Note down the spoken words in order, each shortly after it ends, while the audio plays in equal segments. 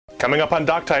Coming up on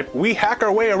Doctype, we hack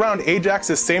our way around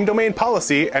Ajax's same domain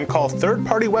policy and call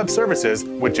third-party web services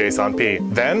with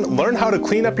JSONP. Then, learn how to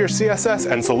clean up your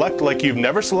CSS and select like you've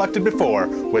never selected before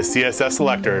with CSS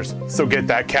Selectors. So get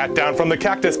that cat down from the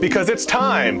cactus because it's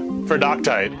time for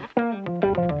Doctype.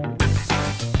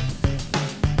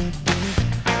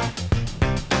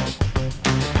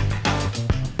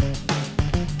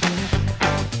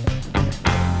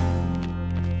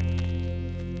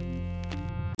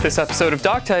 This episode of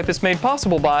Doctype is made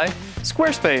possible by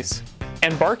Squarespace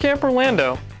and Barcamp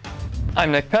Orlando.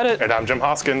 I'm Nick Pettit. And I'm Jim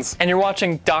Hoskins. And you're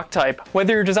watching Doctype.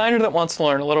 Whether you're a designer that wants to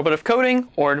learn a little bit of coding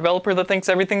or a developer that thinks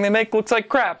everything they make looks like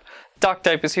crap,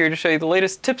 Doctype is here to show you the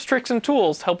latest tips, tricks, and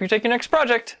tools to help you take your next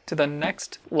project to the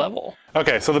next level.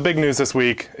 Okay, so the big news this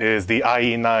week is the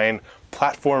IE9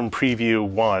 Platform Preview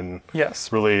 1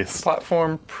 release.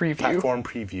 Platform Preview. Platform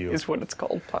Preview. Is what it's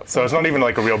called. Platform so it's not even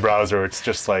like a real browser, it's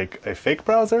just like a fake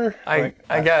browser? I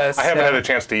guess. I haven't had a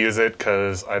chance to use it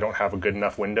because I don't have a good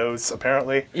enough Windows,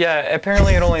 apparently. Yeah,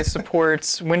 apparently it only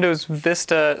supports Windows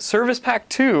Vista Service Pack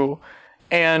 2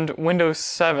 and Windows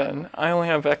 7. I only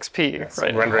have XP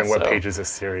right now. Rendering web pages is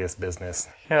serious business.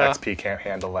 Yeah. XP can't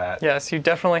handle that. Yes, you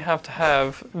definitely have to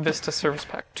have Vista Service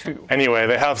Pack 2. Anyway,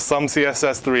 they have some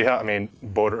CSS3,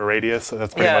 border radius, so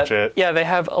that's pretty much it. Yeah, they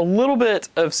have a little bit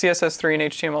of CSS3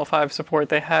 and HTML5 support.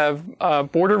 They have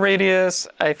border radius,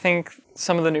 I think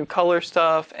some of the new color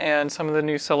stuff, and some of the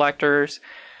new selectors.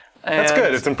 That's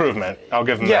good. It's improvement. I'll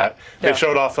give them that. They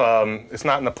showed off, it's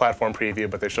not in the platform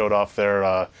preview, but they showed off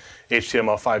their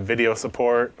HTML5 video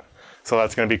support. So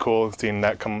that's going to be cool seeing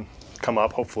that come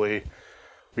up. Hopefully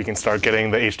we can start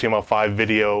getting the HTML5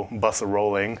 video bus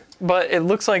rolling. But it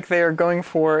looks like they are going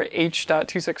for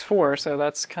H.264, so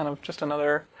that's kind of just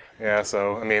another... Yeah,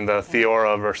 so, the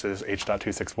Theora versus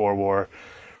H.264 war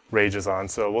rages on.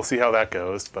 So we'll see how that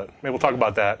goes. But maybe we'll talk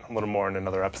about that a little more in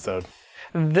another episode.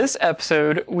 This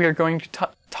episode, we are going to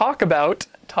talk about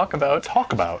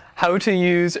how to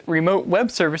use remote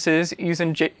web services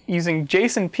using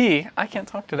JSONP. I can't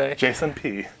talk today.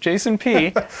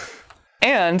 JSONP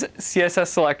and CSS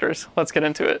selectors. Let's get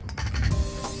into it.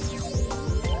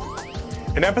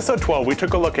 In episode 12, we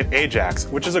took a look at Ajax,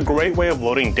 which is a great way of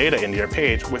loading data into your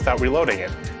page without reloading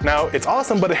it. Now, it's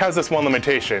awesome, but it has this one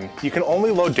limitation. You can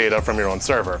only load data from your own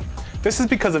server. This is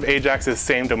because of Ajax's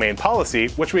same domain policy,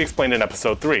 which we explained in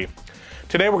episode 3.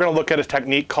 Today we're going to look at a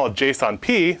technique called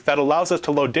JSONP that allows us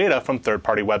to load data from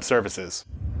third-party web services.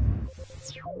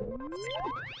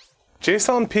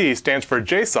 JSONP stands for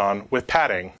JSON with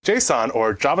padding. JSON,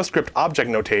 or JavaScript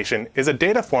Object Notation, is a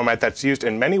data format that's used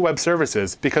in many web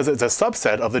services because it's a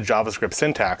subset of the JavaScript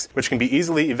syntax, which can be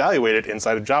easily evaluated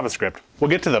inside of JavaScript.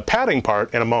 We'll get to the padding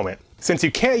part in a moment. Since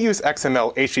you can't use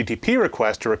XML HTTP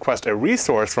request to request a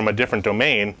resource from a different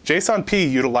domain, JSONP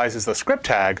utilizes the script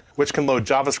tag, which can load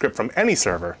JavaScript from any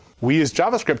server. We use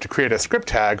JavaScript to create a script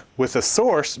tag, with the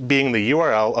source being the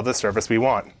URL of the service we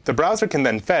want. The browser can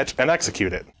then fetch and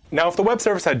execute it. Now, if the web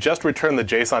service had just returned the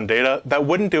JSON data, that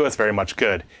wouldn't do us very much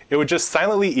good. It would just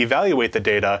silently evaluate the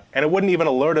data, and it wouldn't even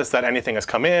alert us that anything has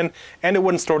come in, and it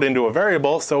wouldn't store it into a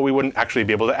variable, so we wouldn't actually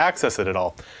be able to access it at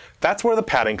all. That's where the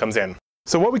padding comes in.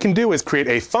 So what we can do is create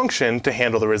a function to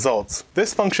handle the results.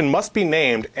 This function must be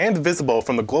named and visible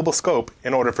from the global scope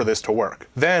in order for this to work.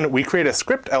 Then we create a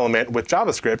script element with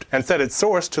JavaScript and set its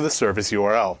source to the service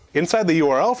URL. Inside the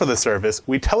URL for the service,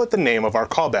 we tell it the name of our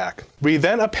callback. We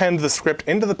then append the script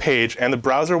into the page and the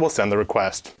browser will send the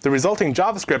request. The resulting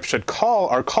JavaScript should call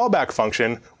our callback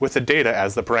function with the data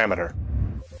as the parameter.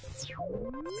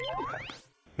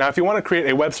 Now, if you want to create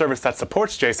a web service that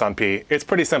supports JSONP, it's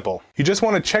pretty simple. You just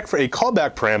want to check for a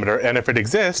callback parameter, and if it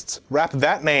exists, wrap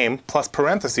that name plus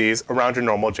parentheses around your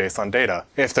normal JSON data.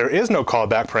 If there is no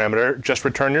callback parameter, just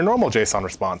return your normal JSON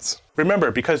response. Remember,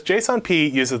 because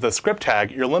JSONP uses the script tag,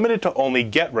 you're limited to only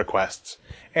GET requests.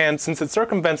 And since it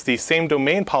circumvents the same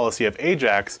domain policy of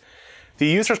Ajax, the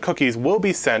user's cookies will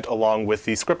be sent along with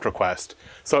the script request.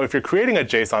 So if you're creating a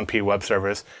JSONP web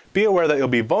service, be aware that you'll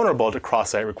be vulnerable to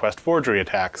cross-site request forgery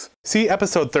attacks. See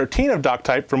episode 13 of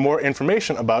Doctype for more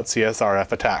information about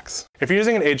CSRF attacks. If you're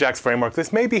using an Ajax framework,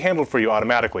 this may be handled for you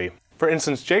automatically. For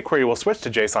instance, jQuery will switch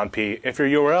to JSONP if your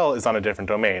URL is on a different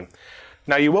domain.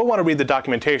 Now, you will want to read the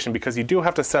documentation because you do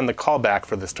have to send the callback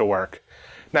for this to work.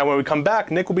 Now, when we come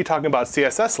back, Nick will be talking about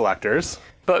CSS selectors.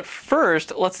 But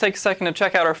first, let's take a second to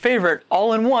check out our favorite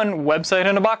all-in-one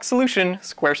website-in-a-box solution,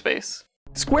 Squarespace.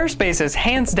 Squarespace is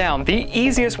hands down the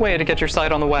easiest way to get your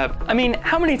site on the web. I mean,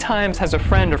 how many times has a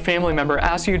friend or family member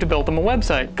asked you to build them a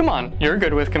website? Come on, you're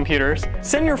good with computers.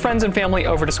 Send your friends and family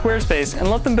over to Squarespace and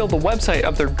let them build the website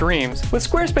of their dreams. With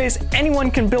Squarespace,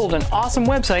 anyone can build an awesome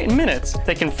website in minutes.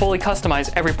 They can fully customize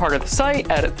every part of the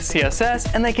site, edit the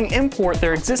CSS, and they can import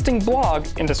their existing blog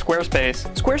into Squarespace.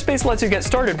 Squarespace lets you get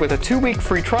started with a 2-week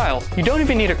free trial. You don't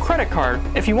even need a credit card.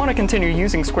 If you want to continue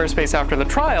using Squarespace after the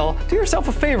trial, do yourself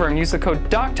a favor and use the code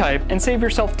Doctype and save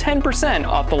yourself 10%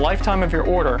 off the lifetime of your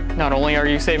order. Not only are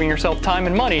you saving yourself time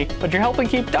and money, but you're helping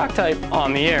keep Doctype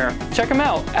on the air. Check them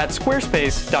out at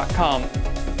squarespace.com.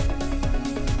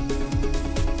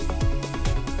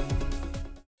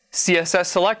 CSS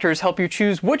selectors help you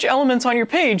choose which elements on your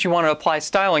page you want to apply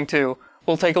styling to.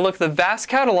 We'll take a look at the vast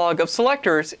catalog of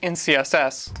selectors in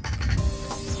CSS.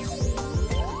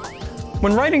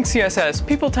 When writing CSS,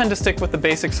 people tend to stick with the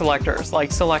basic selectors,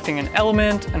 like selecting an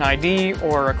element, an ID,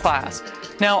 or a class.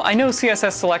 Now, I know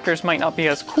CSS selectors might not be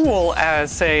as cool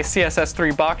as, say,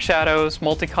 CSS3 box shadows,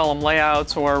 multi-column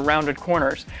layouts, or rounded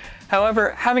corners.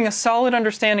 However, having a solid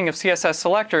understanding of CSS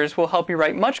selectors will help you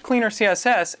write much cleaner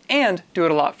CSS and do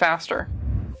it a lot faster.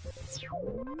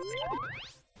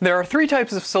 There are 3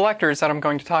 types of selectors that I'm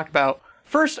going to talk about.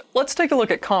 First, let's take a look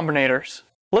at combinators.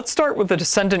 Let's start with the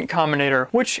descendant combinator,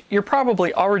 which you're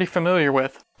probably already familiar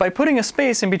with. By putting a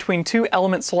space in between 2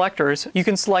 element selectors, you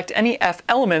can select any F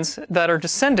elements that are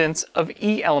descendants of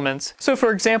E elements. So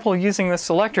for example, using this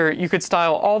selector, you could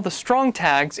style all the strong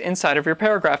tags inside of your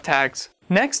paragraph tags.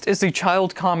 Next is the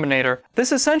child combinator.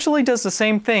 This essentially does the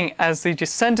same thing as the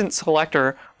descendant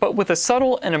selector, but with a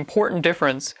subtle and important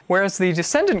difference. Whereas the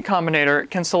descendant combinator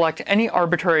can select any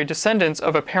arbitrary descendants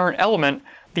of a parent element,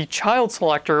 the child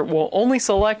selector will only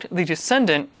select the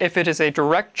descendant if it is a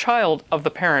direct child of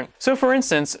the parent. So for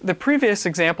instance, the previous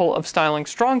example of styling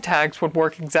strong tags would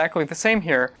work exactly the same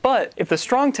here, but if the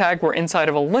strong tag were inside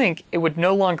of a link, it would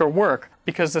no longer work,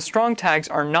 because the strong tags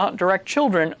are not direct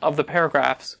children of the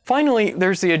paragraphs. Finally,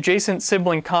 there's the adjacent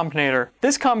sibling combinator.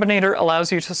 This combinator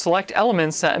allows you to select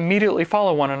elements that immediately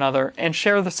follow one another and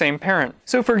share the same parent.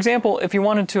 So for example, if you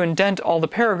wanted to indent all the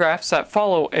paragraphs that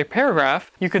follow a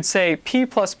paragraph, you could say P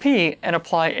plus P and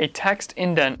apply a text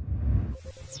indent.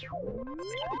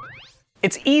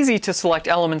 It's easy to select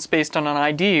elements based on an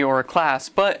ID or a class,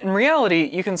 but in reality,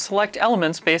 you can select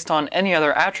elements based on any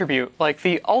other attribute, like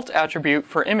the alt attribute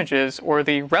for images or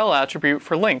the rel attribute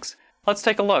for links. Let's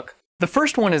take a look. The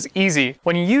first one is easy.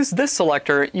 When you use this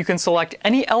selector, you can select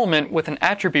any element with an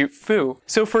attribute foo.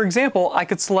 So for example, I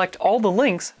could select all the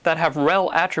links that have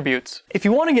rel attributes. If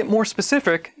you want to get more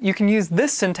specific, you can use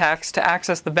this syntax to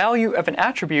access the value of an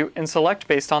attribute and select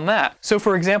based on that. So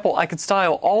for example, I could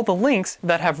style all the links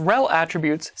that have rel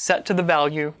attributes set to the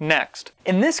value next.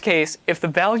 In this case, if the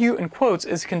value in quotes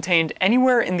is contained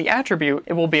anywhere in the attribute,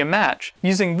 it will be a match.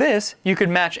 Using this, you could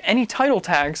match any title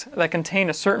tags that contain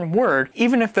a certain word,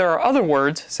 even if there are other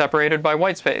words separated by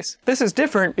whitespace. This is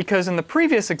different because in the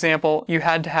previous example, you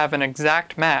had to have an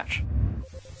exact match.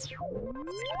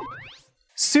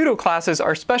 Pseudo-classes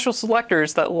are special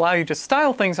selectors that allow you to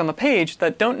style things on the page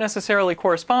that don't necessarily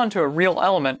correspond to a real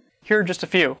element. Here are just a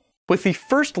few. With the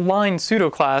first line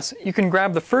pseudo-class, you can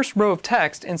grab the first row of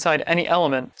text inside any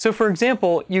element. So for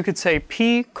example, you could say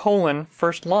P: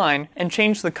 first line and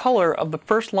change the color of the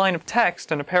first line of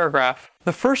text in a paragraph.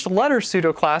 The first letter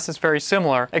pseudo-class is very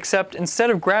similar, except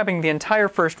instead of grabbing the entire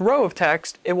first row of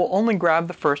text, it will only grab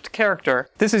the first character.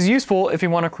 This is useful if you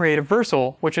want to create a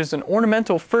versal, which is an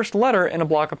ornamental first letter in a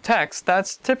block of text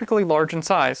that's typically large in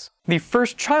size. The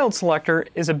first child selector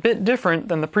is a bit different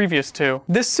than the previous two.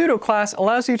 This pseudo-class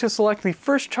allows you to select the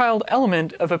first child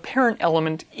element of a parent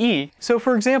element E. So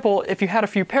for example, if you had a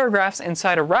few paragraphs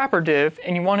inside a wrapper div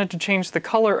and you wanted to change the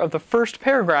color of the first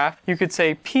paragraph, you could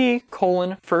say P: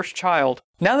 first child.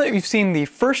 Now that you've seen the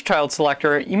first child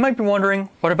selector, you might be wondering,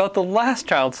 what about the last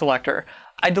child selector?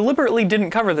 I deliberately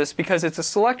didn't cover this because it's a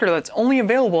selector that's only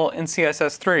available in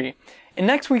CSS3. In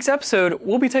next week's episode,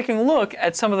 we'll be taking a look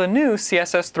at some of the new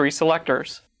CSS3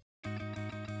 selectors.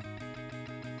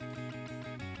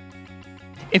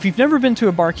 If you've never been to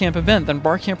a Barcamp event, then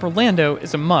Barcamp Orlando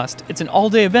is a must. It's an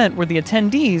all-day event where the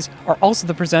attendees are also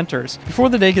the presenters. Before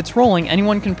the day gets rolling,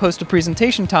 anyone can post a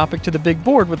presentation topic to the big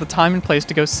board with a time and place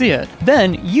to go see it.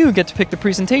 Then, you get to pick the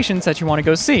presentations that you want to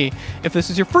go see. If this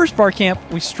is your first Barcamp,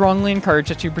 we strongly encourage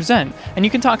that you present. And you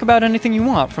can talk about anything you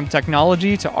want, from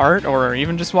technology to art or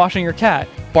even just washing your cat.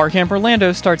 Barcamp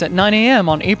Orlando starts at 9 a.m.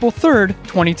 on April 3rd,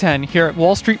 2010, here at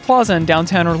Wall Street Plaza in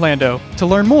downtown Orlando. To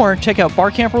learn more, check out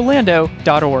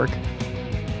barcamporlando.org.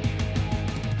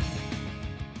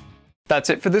 That's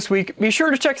it for this week. Be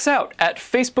sure to check us out at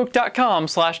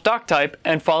facebook.com/Doctype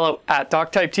and follow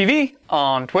 @DoctypeTV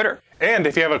on Twitter. And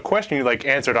if you have a question you'd like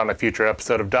answered on a future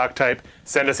episode of Doctype,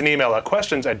 send us an email at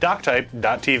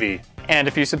questions@doctype.tv. And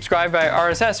if you subscribe via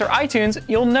RSS or iTunes,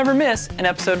 you'll never miss an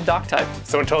episode of Doctype.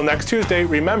 So until next Tuesday,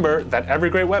 remember that every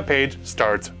great web page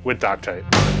starts with Doctype.